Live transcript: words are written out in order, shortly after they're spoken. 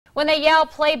When they yell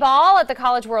play ball at the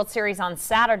College World Series on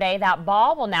Saturday, that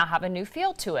ball will now have a new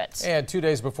feel to it. And 2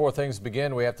 days before things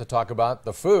begin, we have to talk about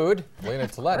the food. Lena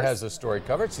Tillett has this story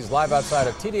covered. She's live outside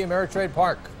of TD Ameritrade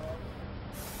Park.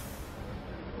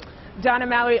 John and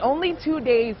Mallory, only 2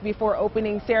 days before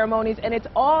opening ceremonies, and it's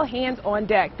all hands on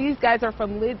deck. These guys are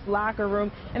from Lid's locker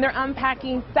room, and they're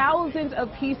unpacking thousands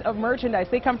of pieces of merchandise.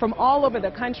 They come from all over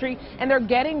the country, and they're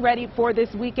getting ready for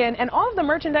this weekend. And all of the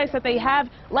merchandise that they have,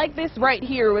 like this right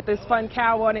here with this fun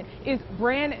cow on it, is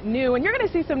brand new. And you're going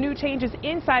to see some new changes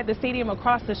inside the stadium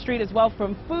across the street as well,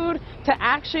 from food to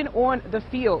action on the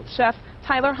field. Chef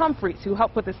Tyler Humphreys, who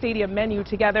helped put the stadium menu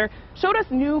together, showed us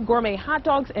new gourmet hot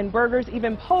dogs and burgers,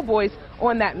 even po' boys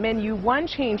on that menu. One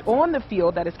change on the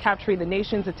field that is capturing the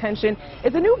nation's attention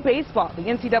is a new baseball. The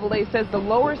NCAA says the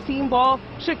lower seam ball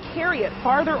should carry it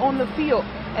farther on the field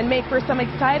and make for some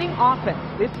exciting offense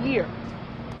this year.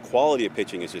 Quality of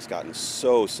pitching has just gotten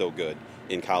so good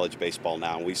in college baseball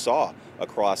now. And we saw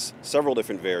across several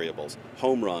different variables: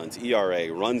 home runs,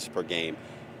 ERA, runs per game,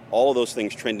 all of those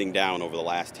things trending down over the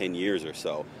last 10 years or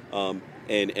so.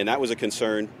 And that was a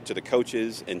concern to the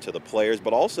coaches and to the players,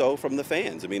 but also from the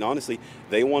fans. I mean, honestly,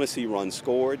 they want to see runs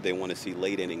scored. They want to see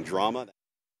late inning drama.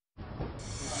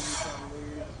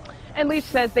 And Leach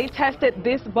says they tested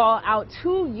this ball out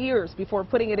 2 years before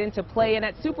putting it into play. And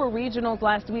at Super Regionals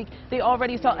last week, they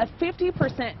already saw a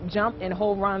 50% jump in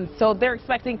home runs. So they're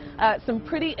expecting some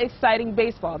pretty exciting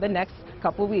baseball the next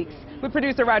couple weeks. With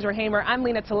producer Roger Hamer, I'm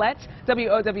Lena Tillett,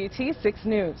 WOWT 6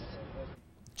 News.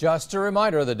 Just a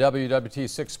reminder, the WWT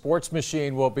 6 Sports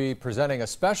Machine will be presenting a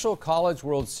special College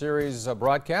World Series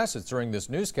broadcast. It's during this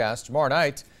newscast tomorrow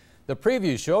night. The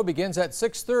preview show begins at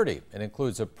 6:30 and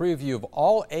includes a preview of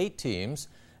all 8 teams,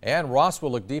 and Ross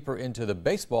will look deeper into the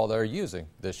baseball they're using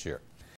this year.